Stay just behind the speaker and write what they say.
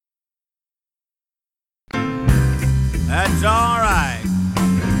That's all right.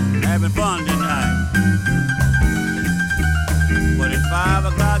 Having fun tonight. But it's 5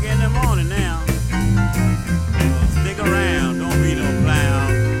 o'clock in the morning now. So stick around. Don't be no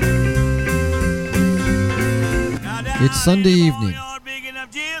clown. It's Sunday evening.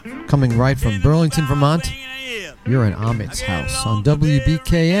 Coming right from Burlington, Vermont, you're in Amit's house on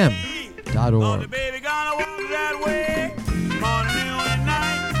WBKM.org.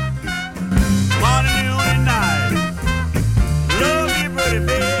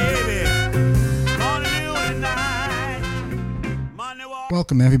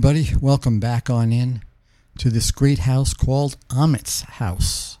 Welcome, everybody. Welcome back on in to this great house called Amit's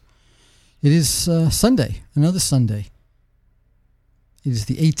house. It is Sunday, another Sunday. It is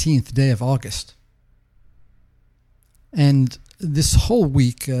the 18th day of August. And this whole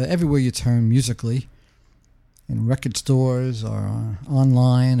week, everywhere you turn musically, in record stores or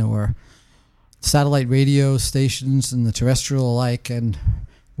online or satellite radio stations and the terrestrial alike and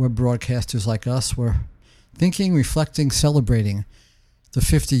web broadcasters like us, we're thinking, reflecting, celebrating the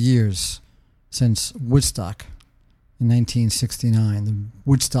 50 years since Woodstock in 1969, the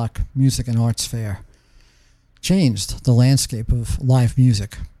Woodstock Music and Arts Fair changed the landscape of live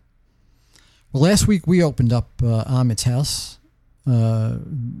music. Well, last week we opened up Amit's house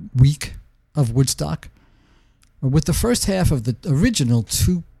week of Woodstock with the first half of the original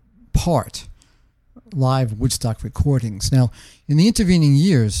two-part live Woodstock recordings. Now, in the intervening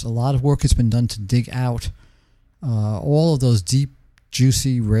years, a lot of work has been done to dig out all of those deep,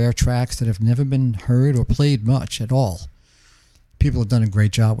 juicy, rare tracks that have never been heard or played much at all. People have done a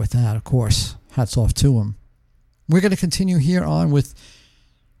great job with that, of course. Hats off to them. We're going to continue here on with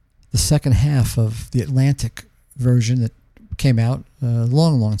the second half of the Atlantic version that came out a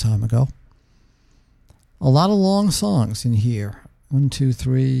long, long time ago. A lot of long songs in here. 1, 2,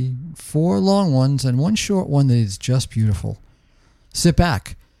 3, 4 long ones and one short one that is just beautiful. Sit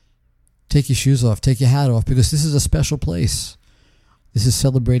back. Take your shoes off. Take your hat off, because this is a special place. This is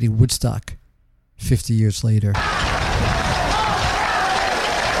celebrating Woodstock 50 years later.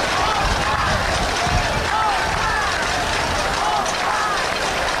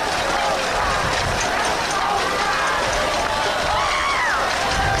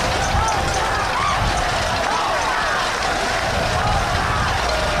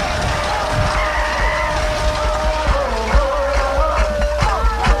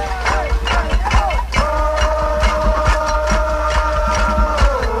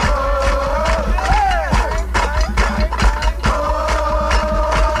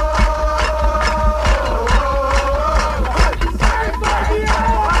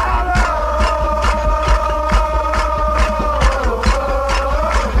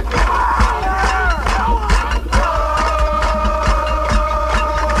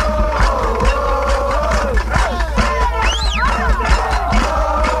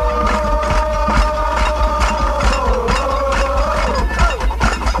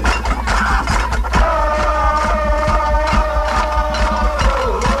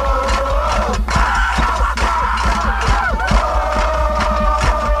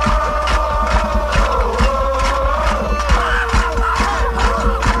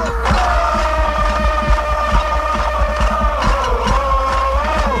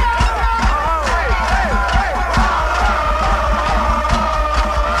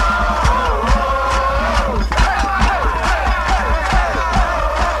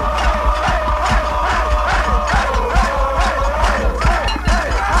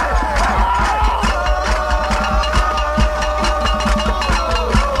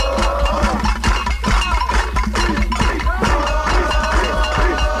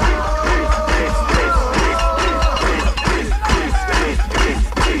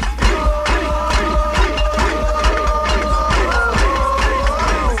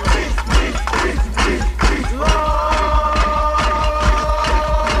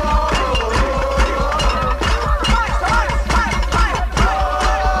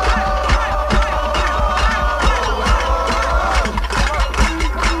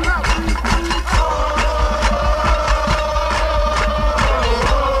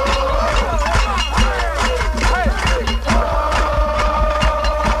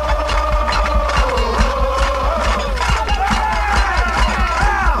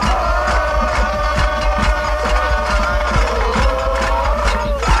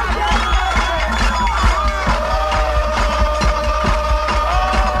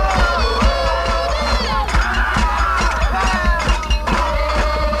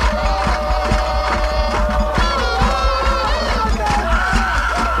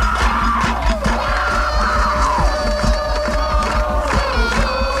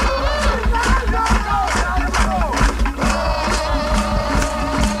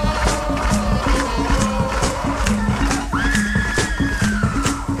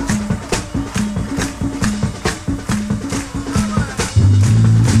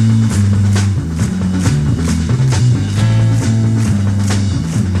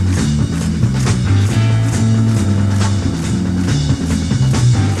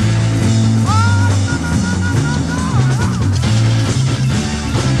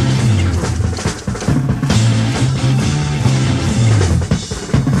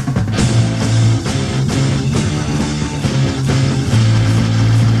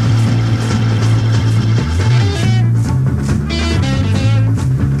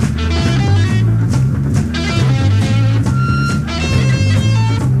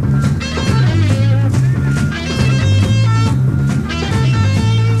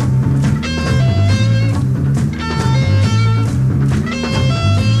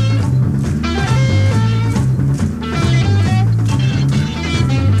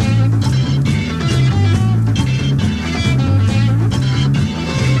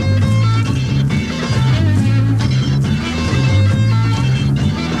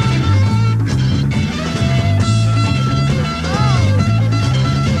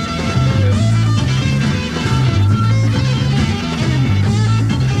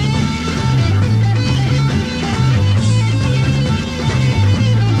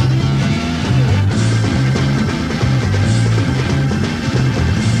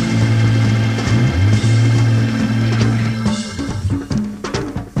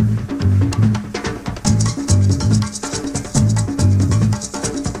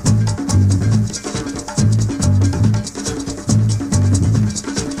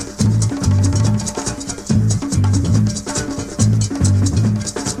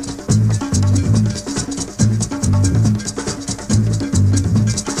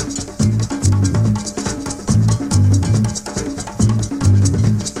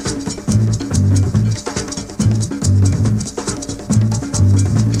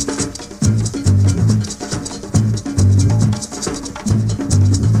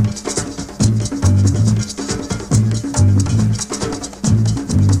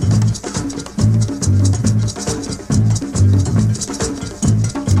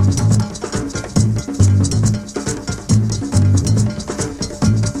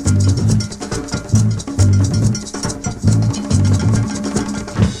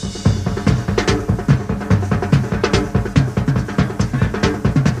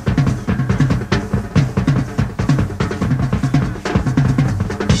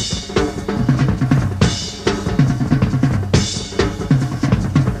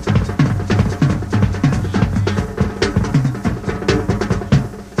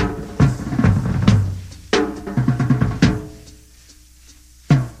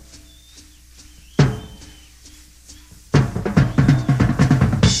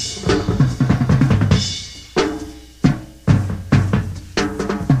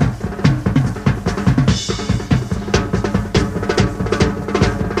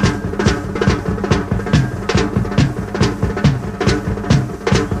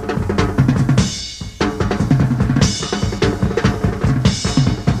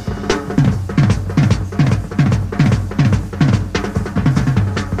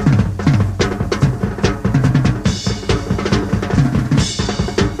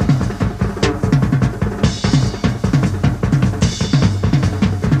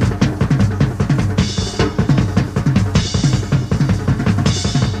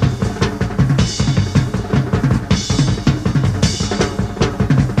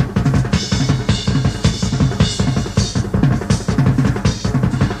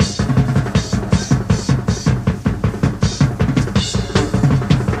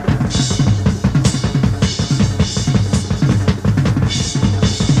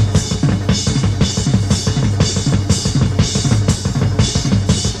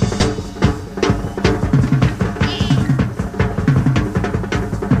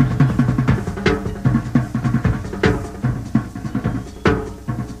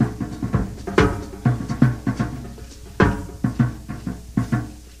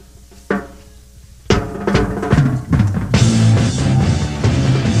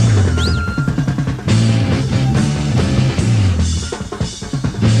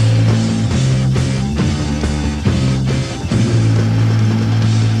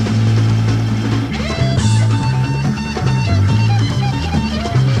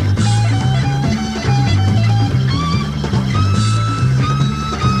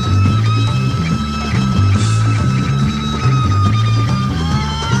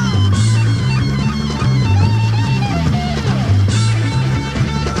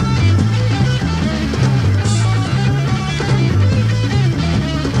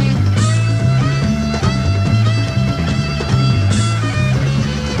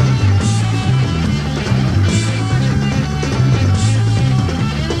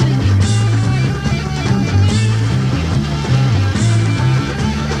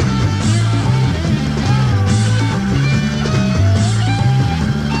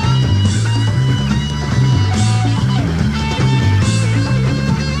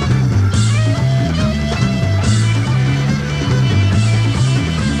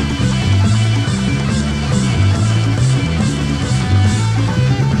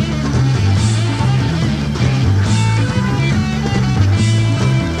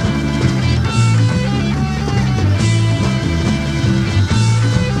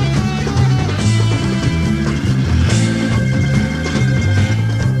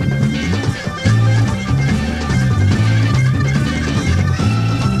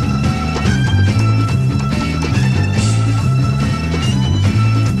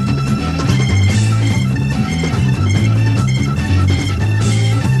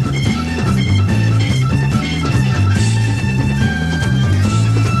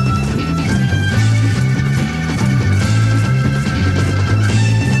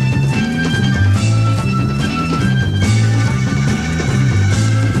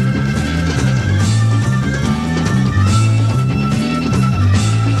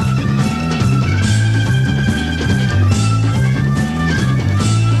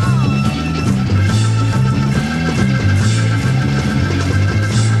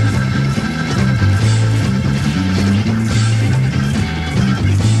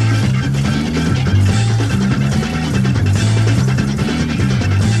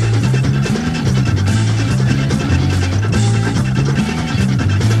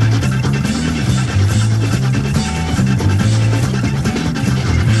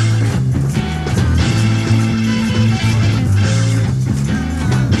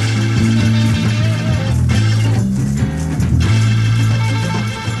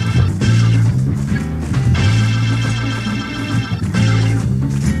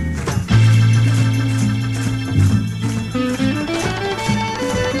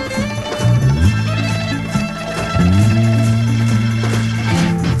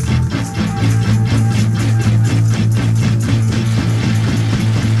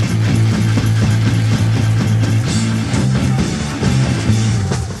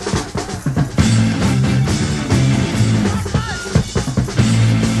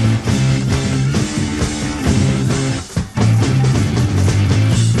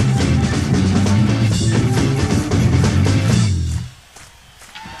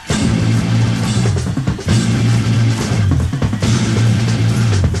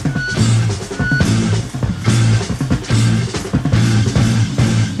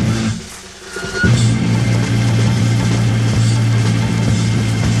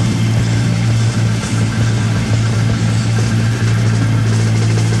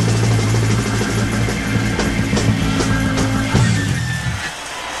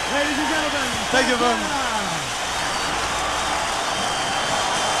 of them.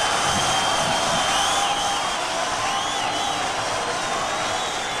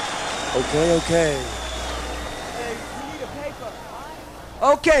 Okay. Hey, we need a paper.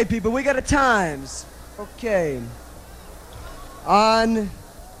 Okay, people, we got a Times. Okay. On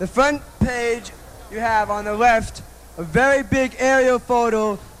the front page, you have on the left a very big aerial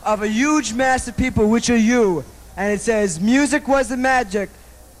photo of a huge mass of people, which are you. And it says, music was the magic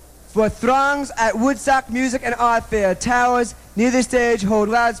for throngs at Woodstock Music and Art Fair. Towers near the stage hold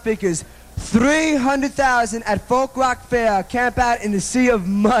loudspeakers. 300,000 at Folk Rock Fair camp out in the sea of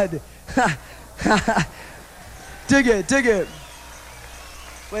mud. Dig it.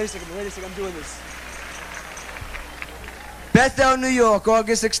 Wait a second, I'm doing this. Bethel, New York,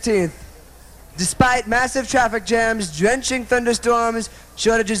 August 16th. Despite massive traffic jams, drenching thunderstorms,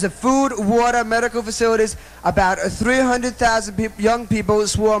 shortages of food, water, medical facilities, about 300,000 young people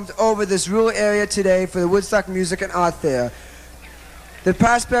swarmed over this rural area today for the Woodstock Music and Art Fair. The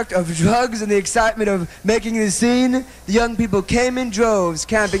prospect of drugs and the excitement of making the scene, the young people came in droves,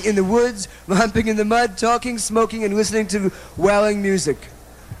 camping in the woods, romping in the mud, talking, smoking, and listening to wailing music.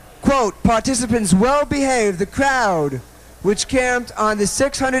 Quote, participants well behaved, the crowd, which camped on the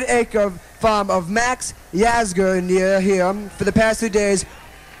 600-acre farm of Max Yasgur near here for the past 2 days,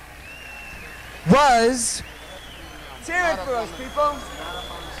 was, hear it for us, people,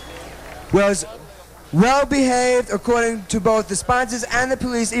 was well behaved according to both the sponsors and the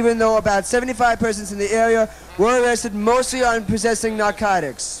police, even though about 75 persons in the area were arrested, mostly on possessing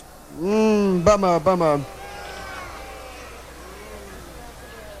narcotics. Bummer.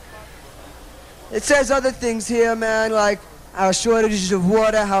 It says other things here, man, like our shortages of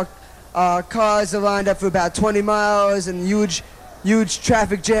water, how cars are lined up for about 20 miles and huge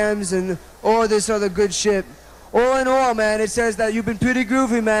traffic jams and all this other good shit. All in all, man, it says that you've been pretty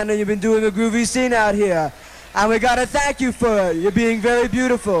groovy, man, and you've been doing a groovy scene out here. And we gotta thank you for it. You're being very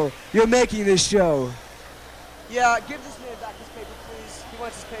beautiful. You're making this show. Yeah, give this man back his paper, please. He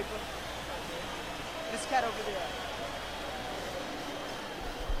wants his paper. This cat over there.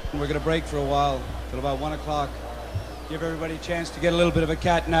 We're gonna break for a while, till about 1 o'clock. Give everybody a chance to get a little bit of a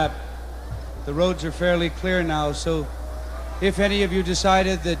cat nap. The roads are fairly clear now, so if any of you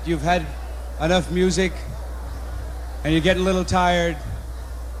decided that you've had enough music and you're getting a little tired,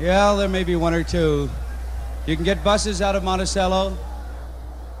 yeah, there may be one or two. You can get buses out of Monticello.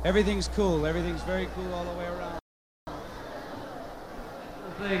 Everything's cool. Everything's very cool all the way around. The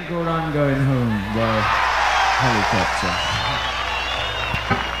thing called I'm Going Home by Helicopter.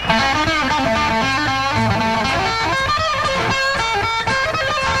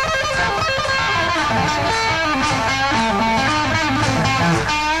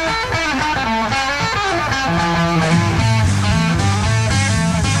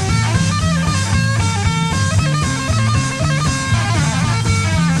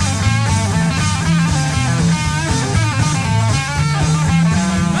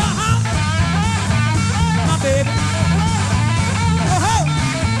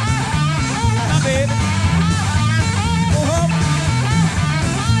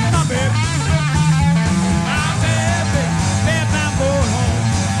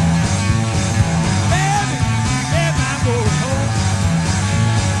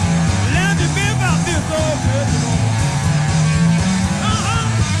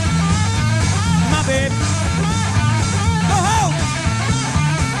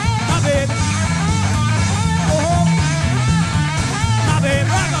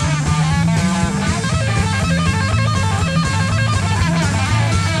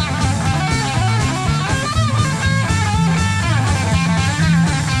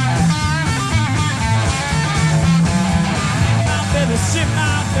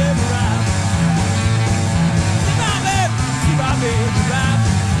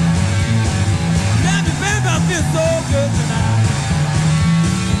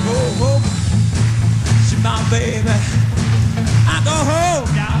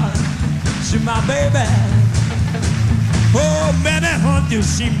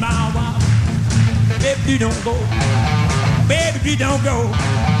 She my wife. Baby, don't go. Baby, don't go.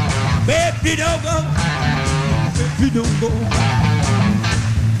 Baby, don't go. Baby, don't go.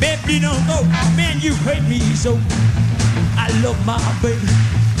 Baby, don't go. Man, you hate me so. I love my baby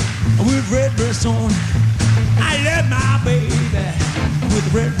with red dress on. I love my baby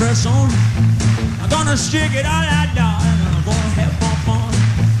with red dress on. I'm gonna stick it all out, darling. I'm gonna have some fun.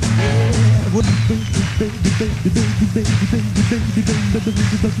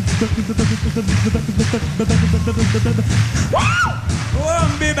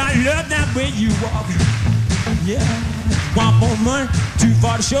 Oh, baby, I love that way you walk. yeah. Want more money, too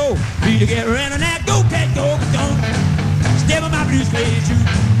far to show. Need to get around on that. Go, cat, go, don't. Step on my blue suede shoe.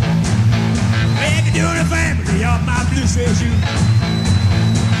 Baby, doing a family off my blue suede shoe.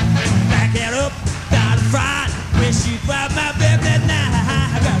 Back it up, down the front. When she found my baby that night,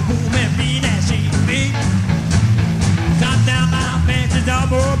 I got home and be that she be. Come down my pants, it's all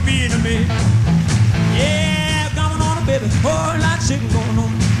more being to me. Yeah, coming on a baby, whole lot of shit going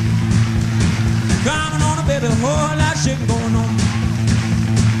on. Coming on a baby, whole lot of shit going on.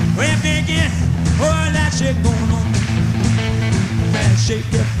 We're thinking, whole lot of shit going on. Man, shake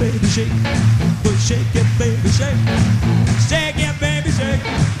it, baby, shake. But shake it, baby, shake. Shake it, baby, shake.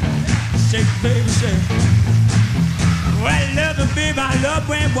 Shake, baby, shake. Well, I love you, baby, I love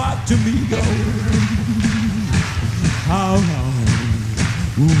when you walk to me, go. How,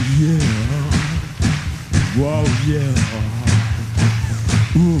 ooh, yeah. Whoa, yeah.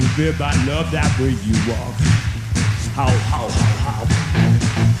 Ooh, baby, I love that way you walk. How.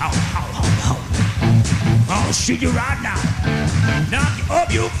 I'll shoot you right now. Knock you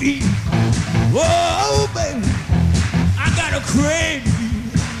off your feet. Whoa, baby, I got a crave.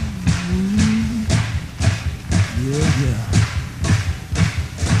 Yeah.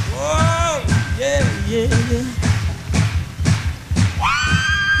 Whoa, yeah.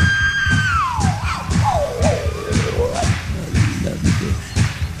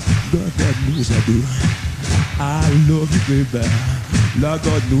 God knows I do. I love you, baby. Like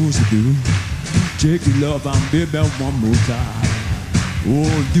God knows I do. Take your love and baby one more time.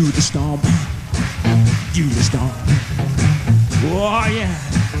 Oh, do the stomp. Do the stomp. Oh, yeah.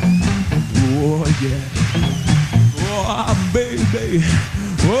 Oh, yeah. Oh, baby.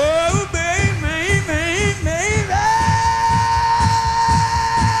 Oh, baby.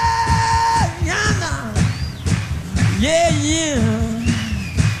 Yeah.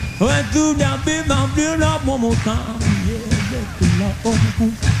 Went through that baby, I'm building up one more time. Yeah, let the love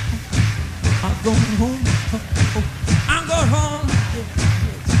home. I'm going home. I'm going home.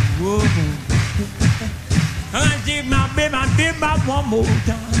 Whoa. I did my baby, I did my one more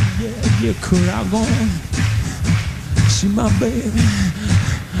time. Yeah, could I go home? See my baby.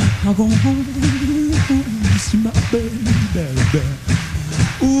 I'm going home. See my baby.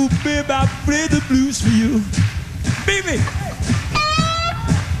 Ooh, baby, I play the blues for you. Baby.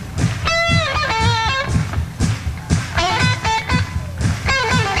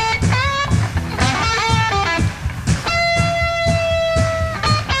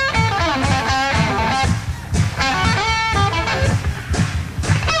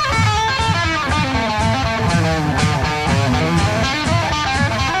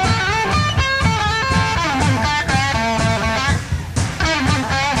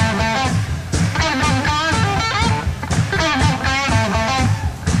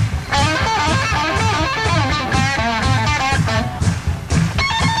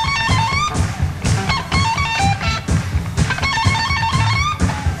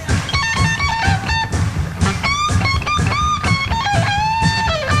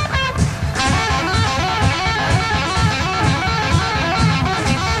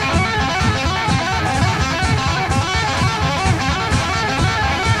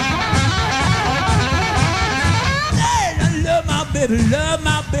 Love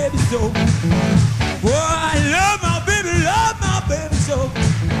my baby so. Oh, I love my baby so.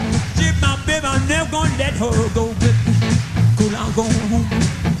 She's my baby, I'm never gonna let her go. Cause I'm going home.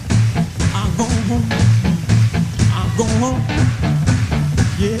 I'm going home. I'm going home.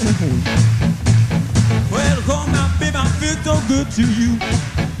 Yeah, home. Well, come my baby, I feel so good to you.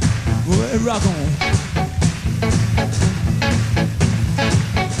 Well, rock on.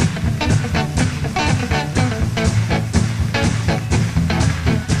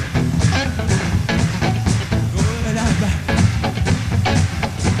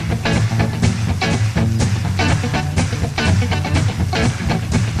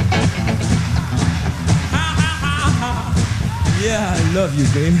 I love you,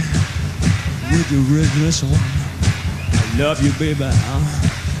 baby, with the red dress on. I love you, baby,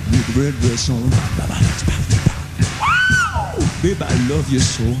 with the red dress on. Baby, I love you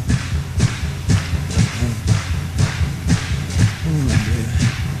so.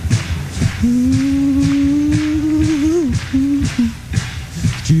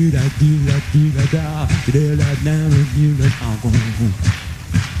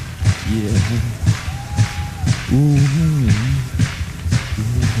 Yeah. Ooh.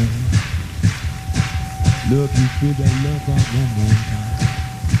 Love you, baby, I love you one more time.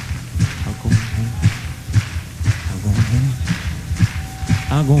 I'm going home. I'm going home.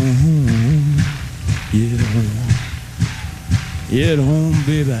 I'm going home. Yeah, home. Yeah, home,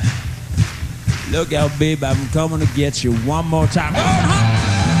 baby. Look out, babe, I'm coming to get you one more time. Go on home.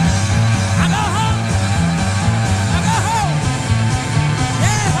 I go home. I go home.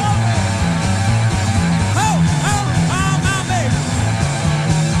 Yeah, home. Home, home, home, my baby.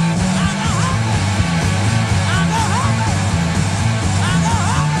 I go home. I go home. I go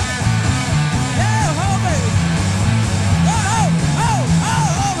home. Yeah, home, baby. Go home, home,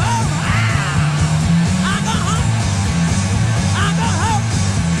 home, home, home. Ah! I go home. I go home.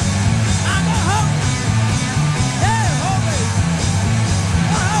 I go home. Yeah, home, baby.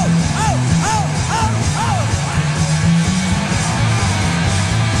 Oh, oh, oh, oh, oh.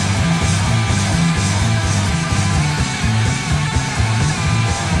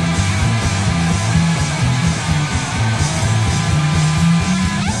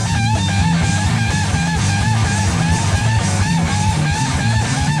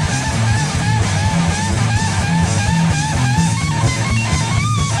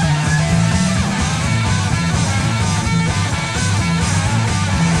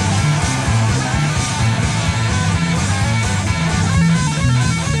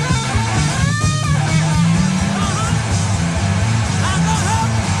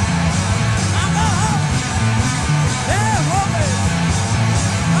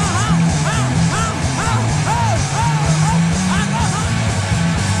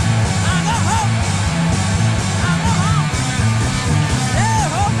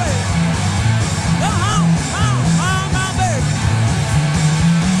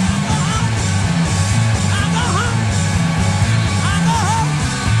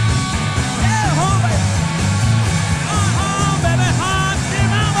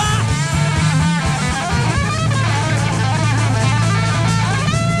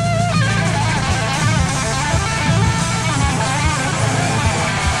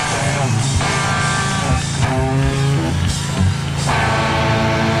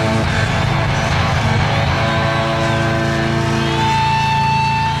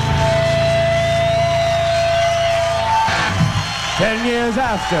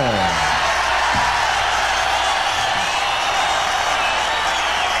 After.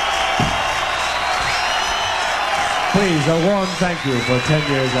 Please, a warm thank you for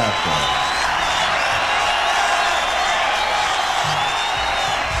 10 years after.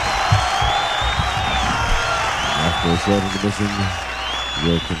 After a short intermission,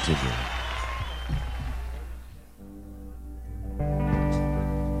 we'll continue.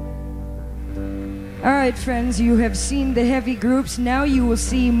 All right, friends, you have seen the heavy groups. Now you will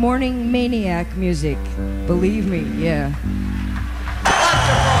see morning maniac music. Believe me, yeah.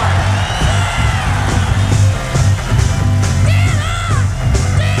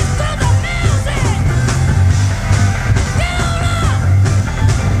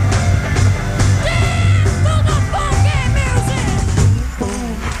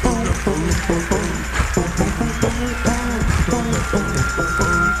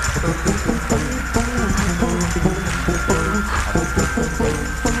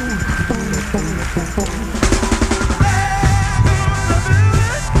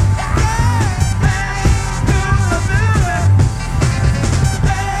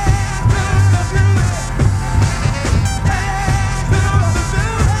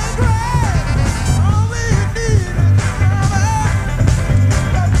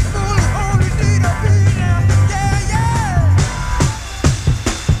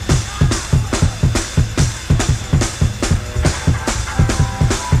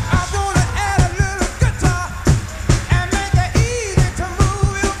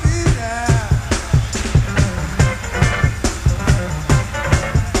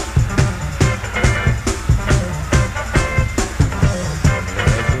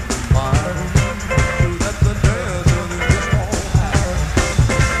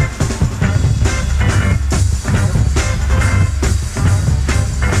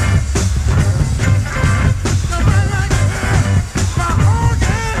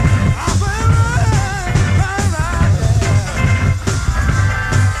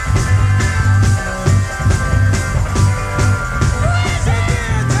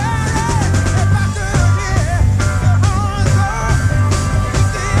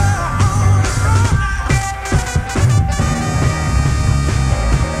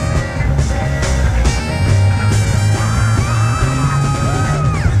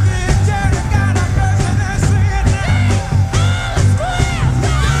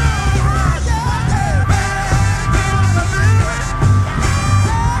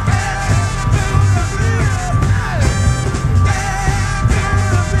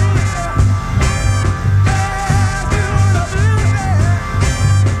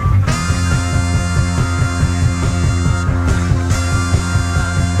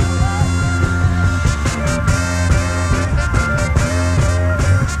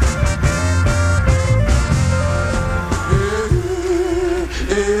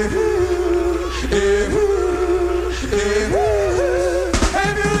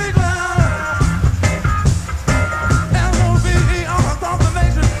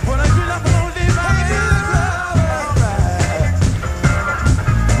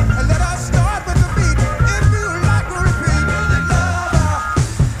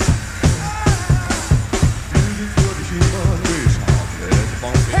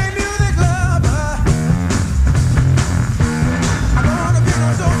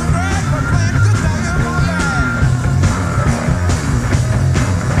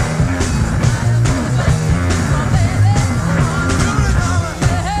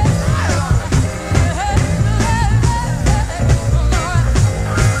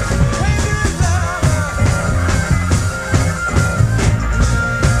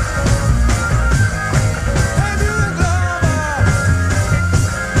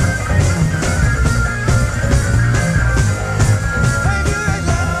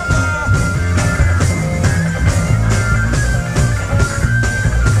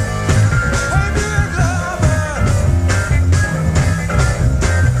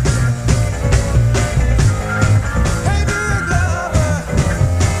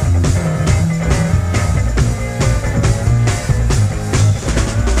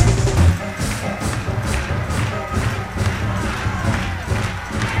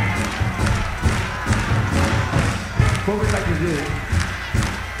 what we like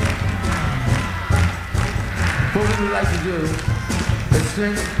to do is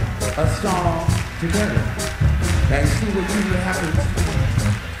sing a song together. And see what usually happens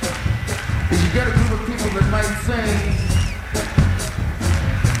is you get a group of people that might sing,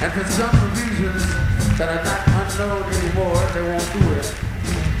 and for some reasons that are not unknown anymore, they won't do it.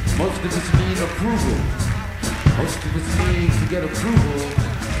 Most of us need approval. Most of us need to get approval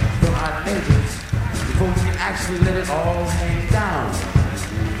from our neighbors before we can actually let it all hang down.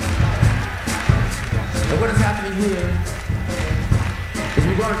 And what is happening here is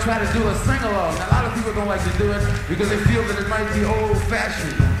we're going to try to do a sing-along. Now, a lot of people don't like to do it because they feel that it might be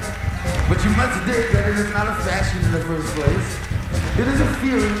old-fashioned. But you must dig that it is not a fashion in the first place. It is a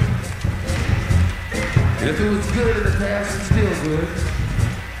feeling. And if it was good in the past, it's still good.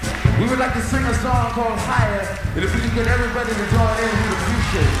 We would like to sing a song called Higher, and if we can get everybody to join in, we'd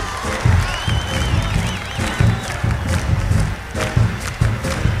appreciate it.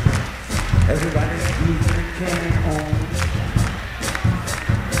 Everybody's losing a can on.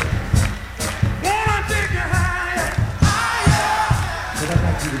 Wanna take you higher, higher. What I'd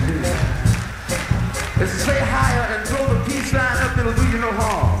like you to do is say higher and throw the peace sign up, it'll do you no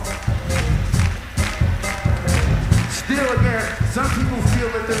harm. Still again, some people feel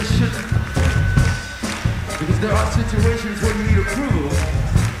that they shouldn't. Because there are situations where you need approval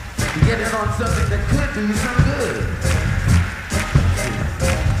to get in on something that could do you some good.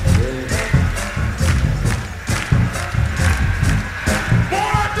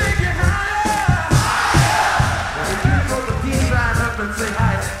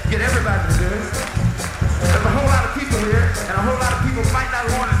 Get everybody to do it. There's a whole lot of people here, and a whole lot of people might not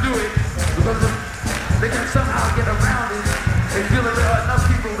want to do it because they can somehow get around it. They feel that there are enough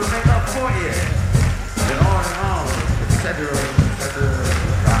people to make up for it. And on, etc., etc.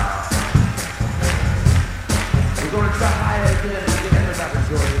 We're going to try higher again and get everybody to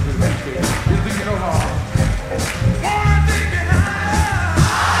join us. It'll be no harm.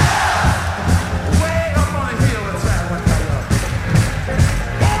 Way up on the hill and try one night up.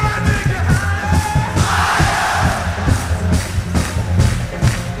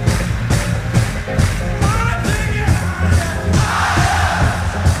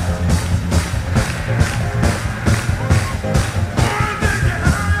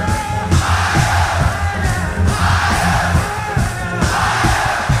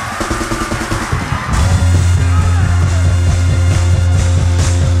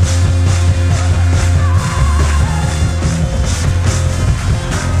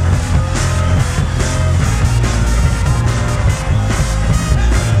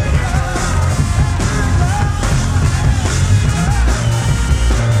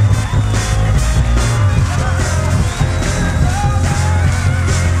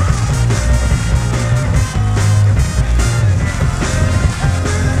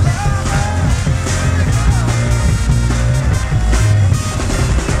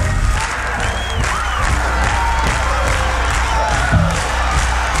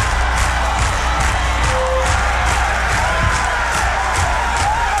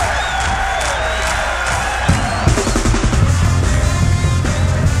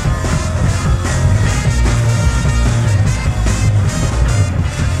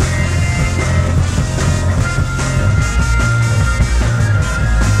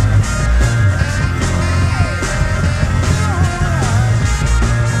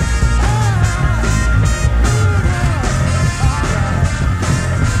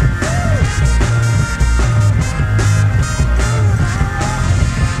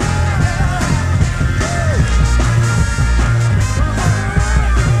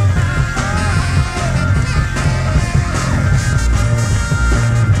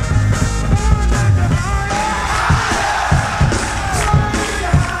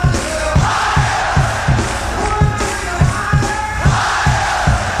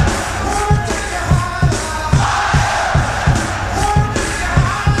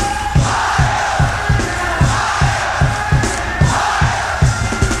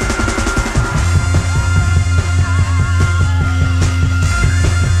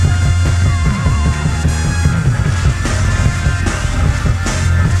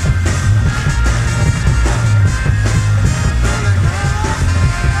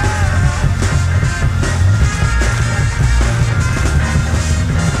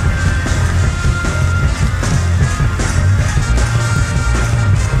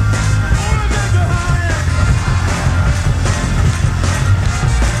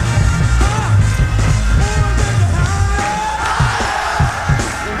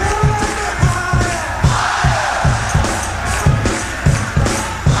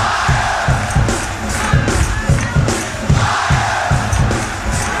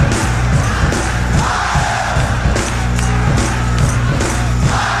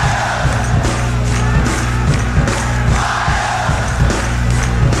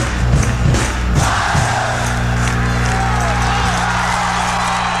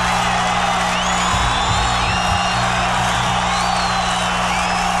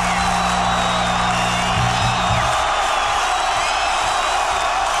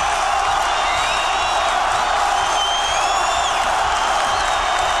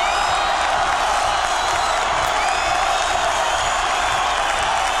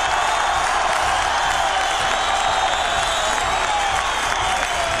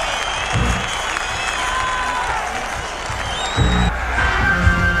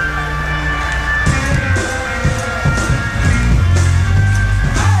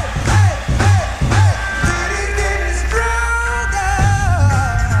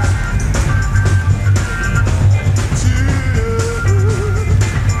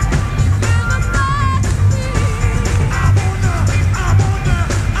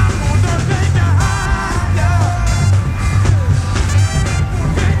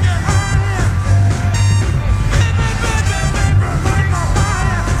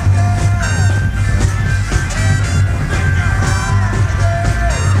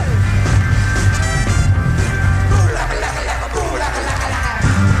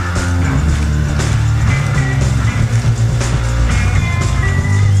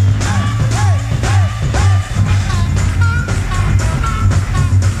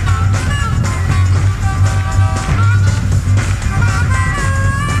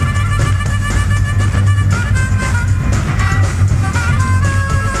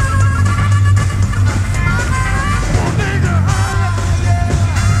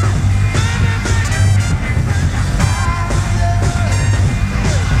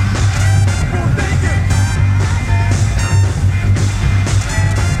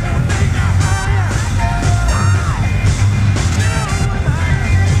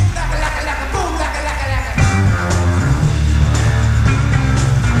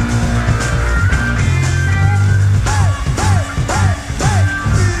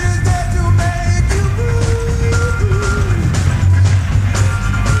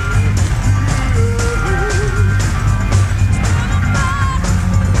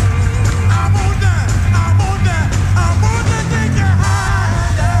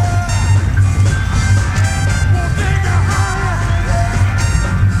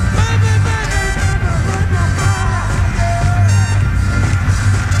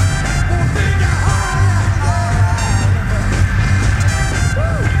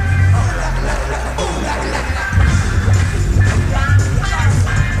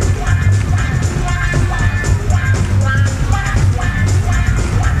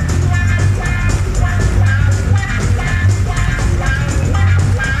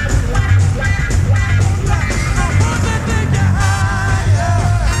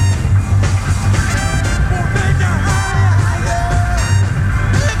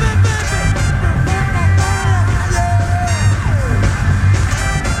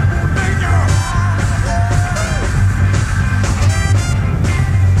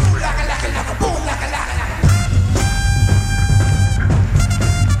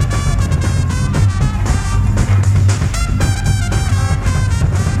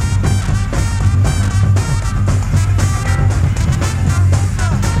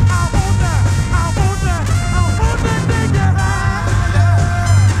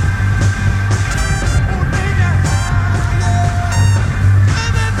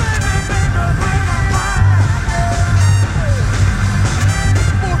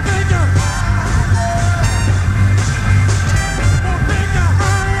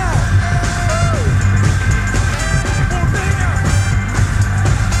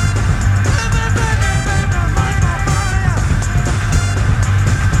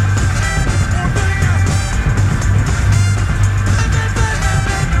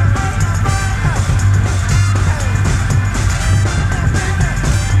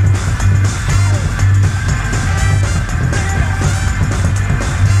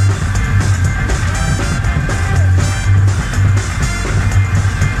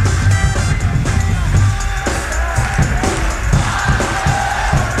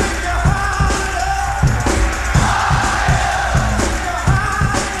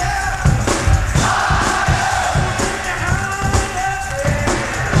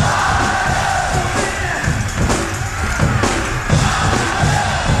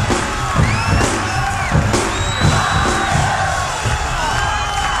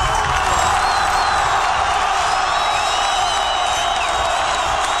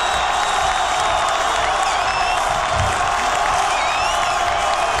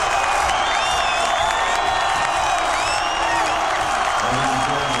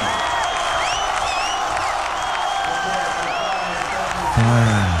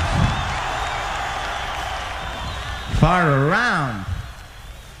 Far around,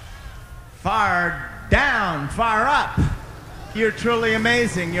 far down, far up. You're truly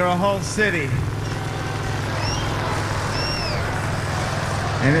amazing. You're a whole city.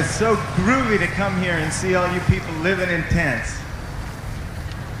 And it's so groovy to come here and see all you people living in tents.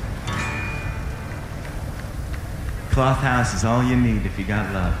 Cloth house is all you need if you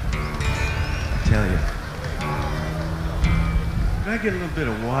got love. I tell you. Can I get a little bit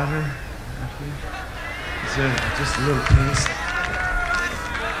of water? Is there just a little taste?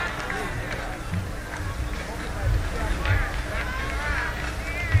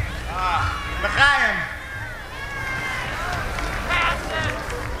 L'chaim.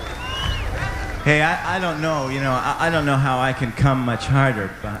 Hey, I don't know, I don't know how I can come much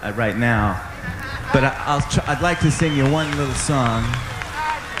harder right now, but I'd like to sing you one little song.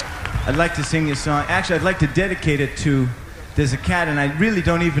 I'd like to sing you a song. Actually, I'd like to dedicate it to, there's a cat, and I really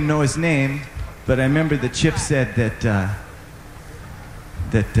don't even know his name, but I remember that Chip said that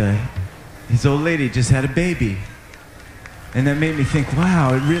his old lady just had a baby. And that made me think,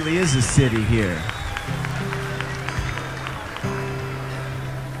 wow, it really is a city here.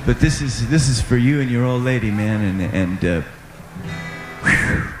 But this is for you and your old lady, man, and whew,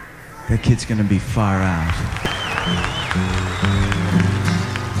 that kid's gonna be far out.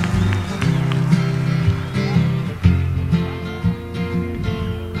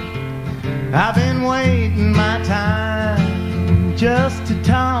 I've been waiting my time just to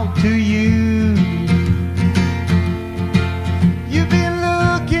talk to you. You've been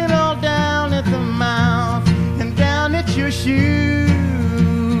looking all down at the mouth and down at your shoe.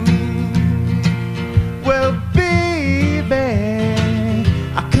 Well, baby,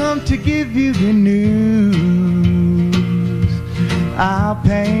 I come to give you the news. I'll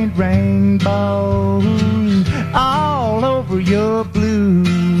paint rainbows all over your blues.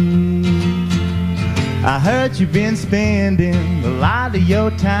 I heard you've been spending a lot of your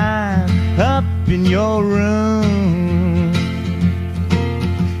time up in your room.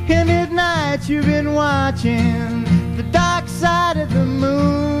 And at night you've been watching the dark side of the moon.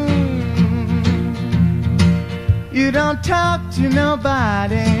 You don't talk to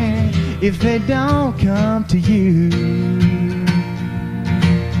nobody if they don't come to you.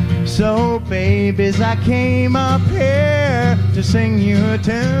 So, babies, I came up here to sing you a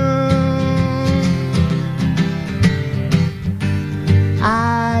tune.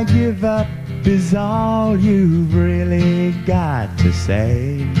 I give up is all you've really got to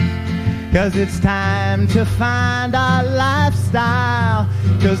say. 'Cause it's time to find our lifestyle,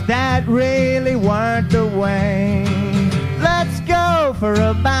 'cause that really weren't the way. Let's go for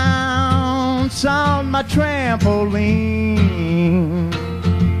a bounce on my trampoline.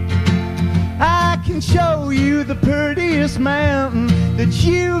 I can show you the prettiest mountain that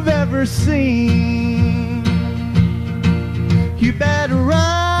you've ever seen. You better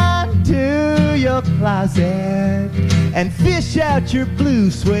run to your closet and fish out your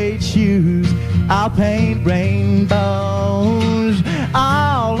blue suede shoes. I'll paint rainbows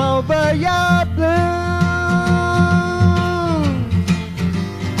all over your blues.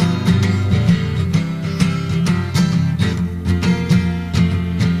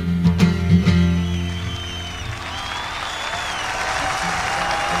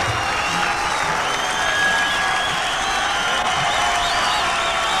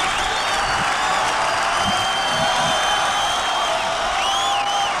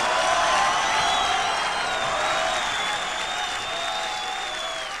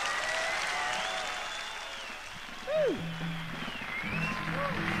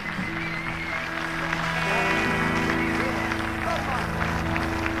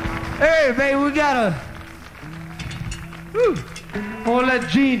 Hey, baby, we gotta. I'm gonna let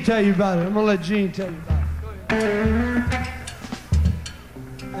Gene tell you about it.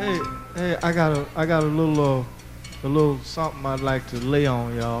 Hey, I got a little something I'd like to lay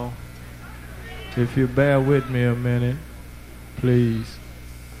on y'all. If you bear with me a minute, please.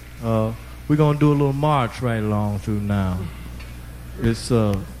 We're gonna do a little march right along through now. It's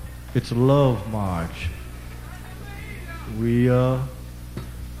a love march. We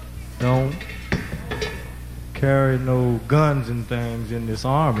don't carry no guns and things in this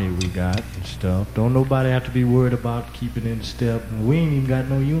army we got and stuff. Don't nobody have to be worried about keeping in step. And we ain't even got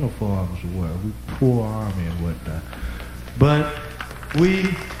no uniforms to wear. We poor army and whatnot. But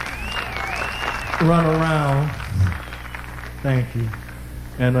we run around, thank you,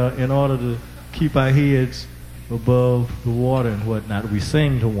 and in order to keep our heads above the water and whatnot, we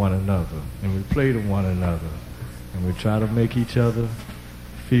sing to one another and we play to one another and we try to make each other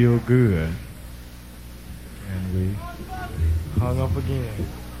feel good. And we hung up again.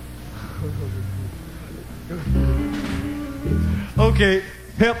 Okay,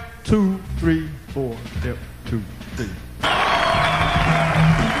 hip 2, 3, 4. Hip 2, 3.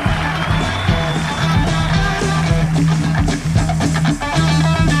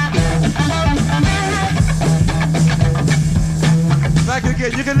 Back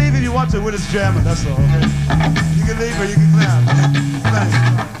again. You can leave if you want to. We're just jamming. That's all. Okay? You can leave or you can clap.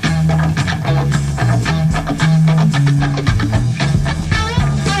 Thanks.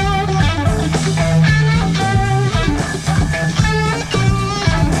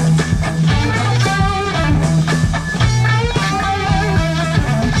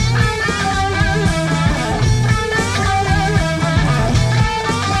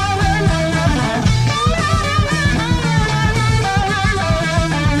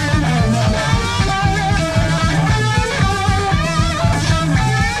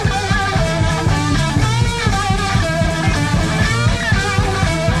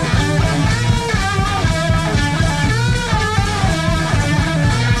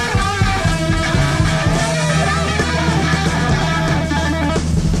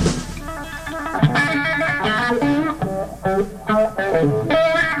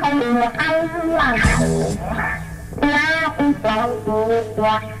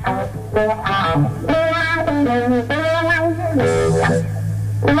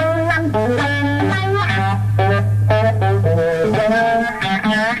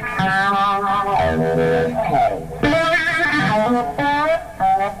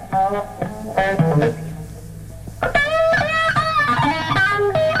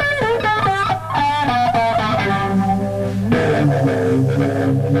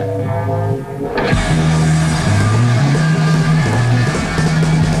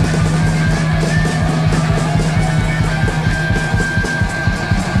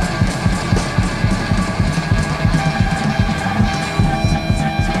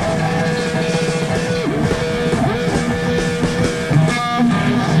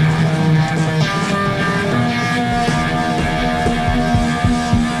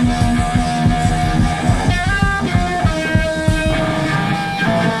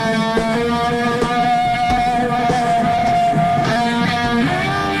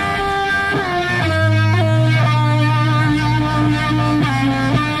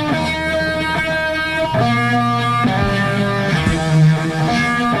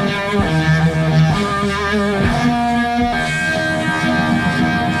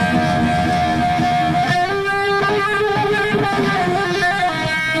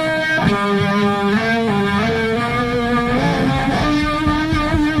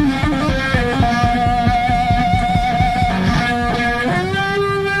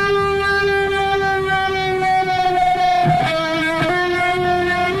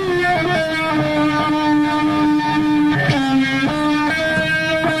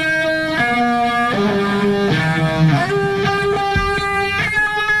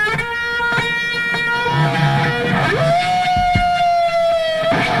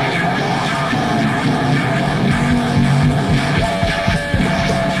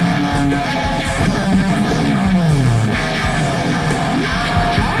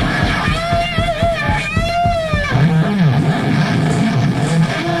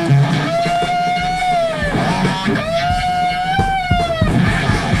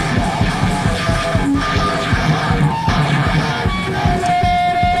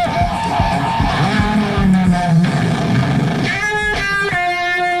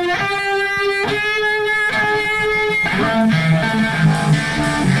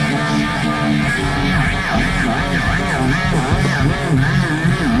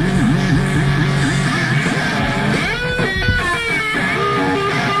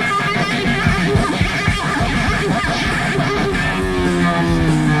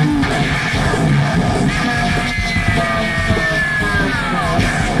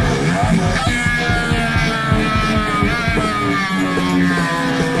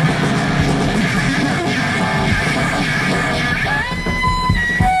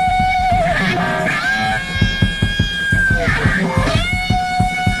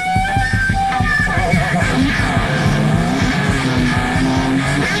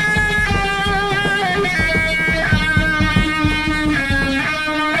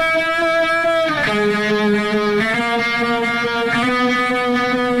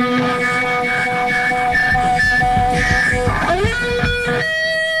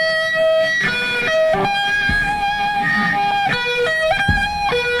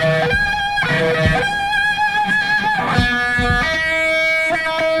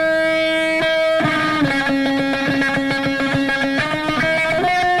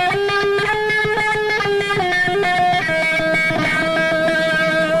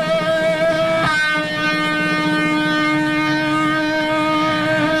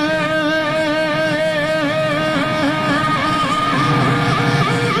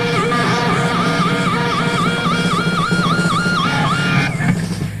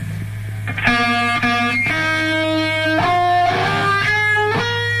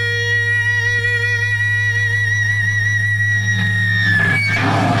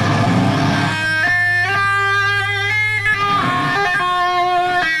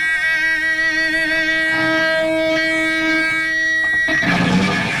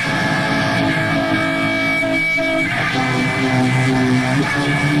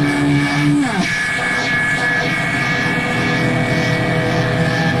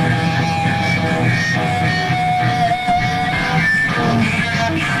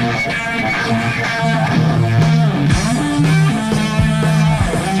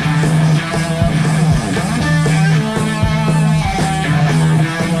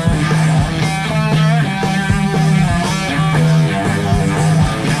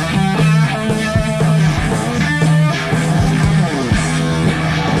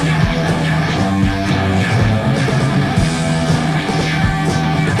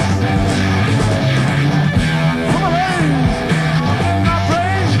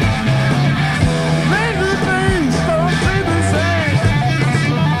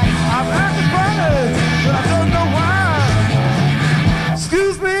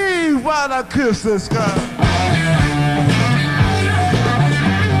 God, I kiss this girl.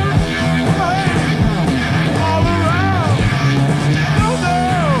 All around, no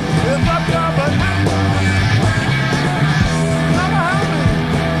girl is a coming. I'm happy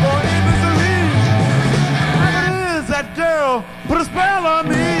for even to leave. And it is that girl put a spell on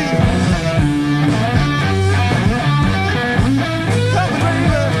me. Help me,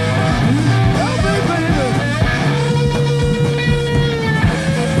 baby. Help me, baby.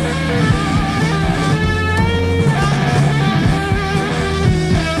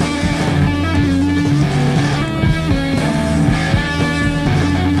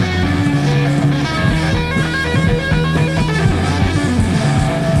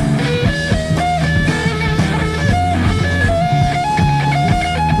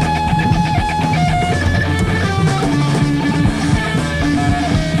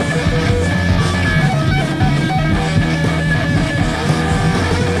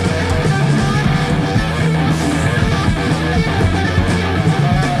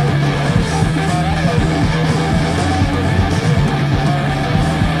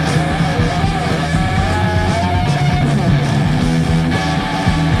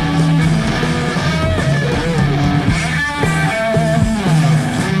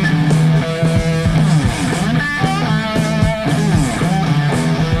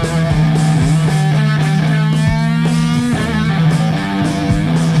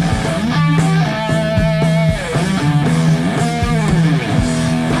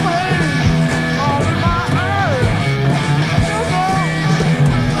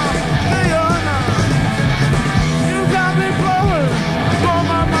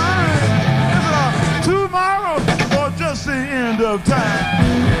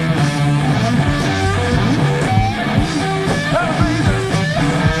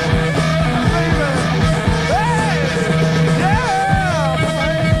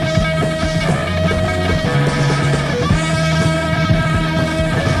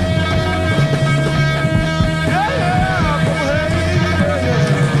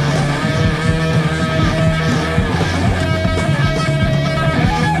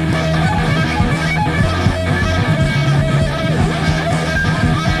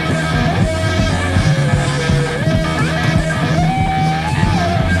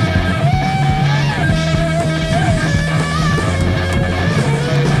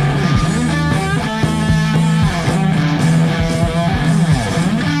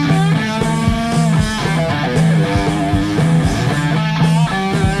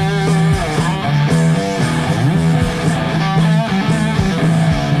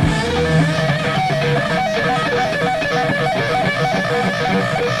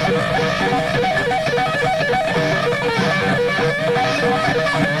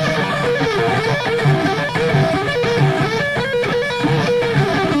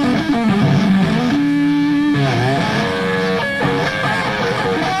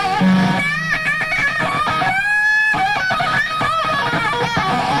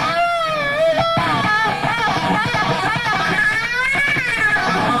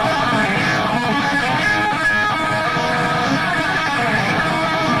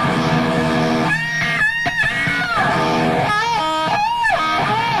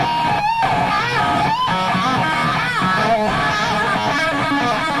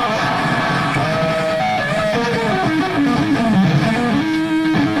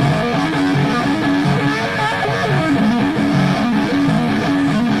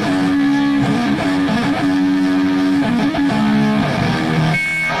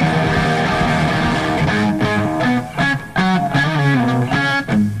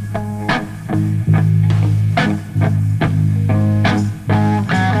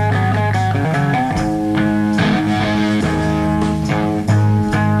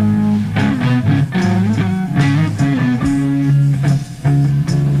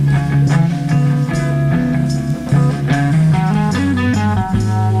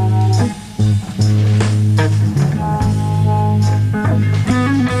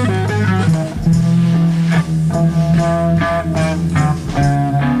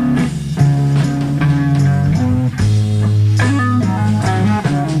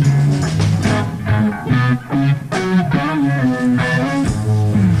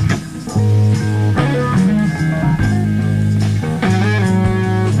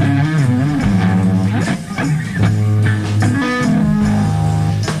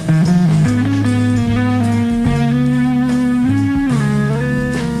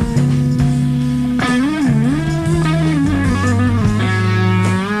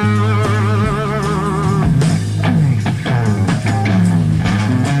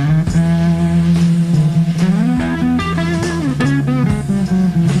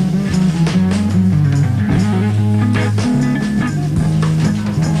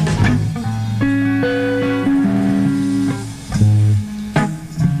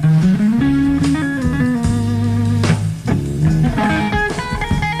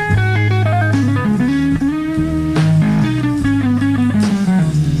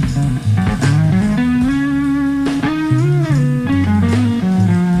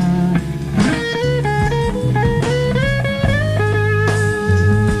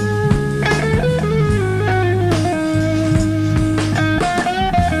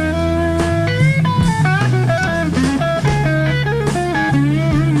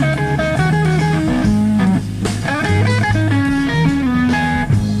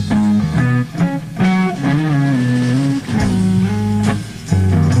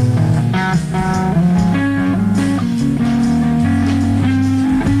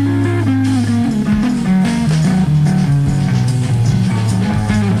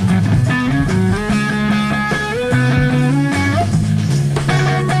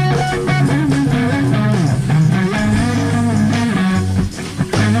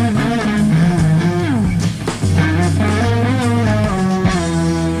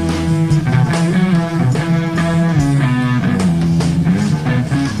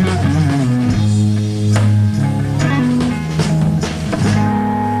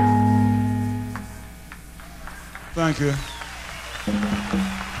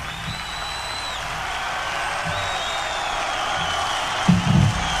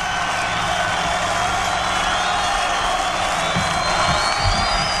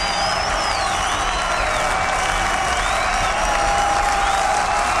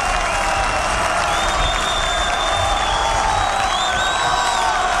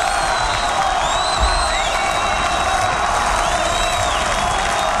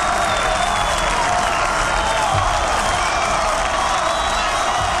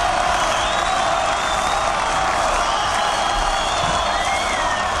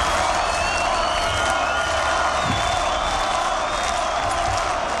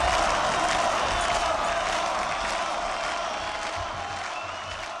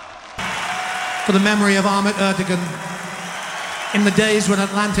 for the memory of Ahmet Ertegun in the days when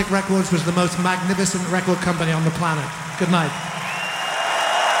Atlantic Records was the most magnificent record company on the planet. Good night.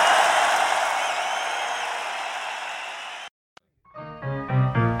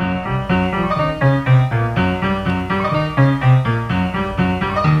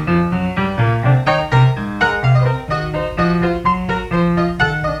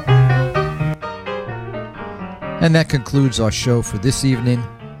 And that concludes our show for this evening.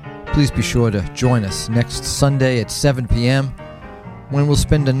 Please be sure to join us next Sunday at 7 p.m. when we'll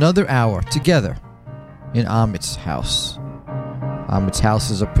spend another hour together in Ahmet's house. Ahmet's house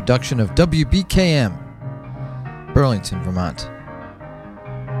is a production of WBKM, Burlington, Vermont.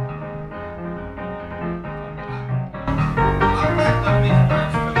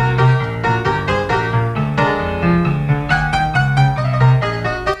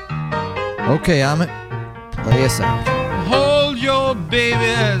 Okay, Ahmet, play us out. Hold your baby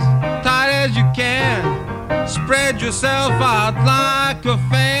as tight as you can. Spread yourself out like a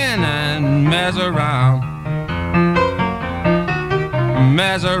fan and mess around.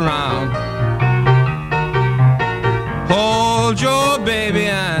 Mess around. Hold your baby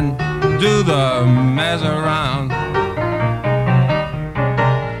and do the mess around.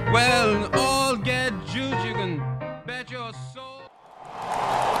 Well, all get juice, you can bet your soul.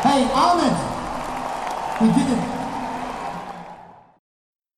 Hey, Ahmet! We did it.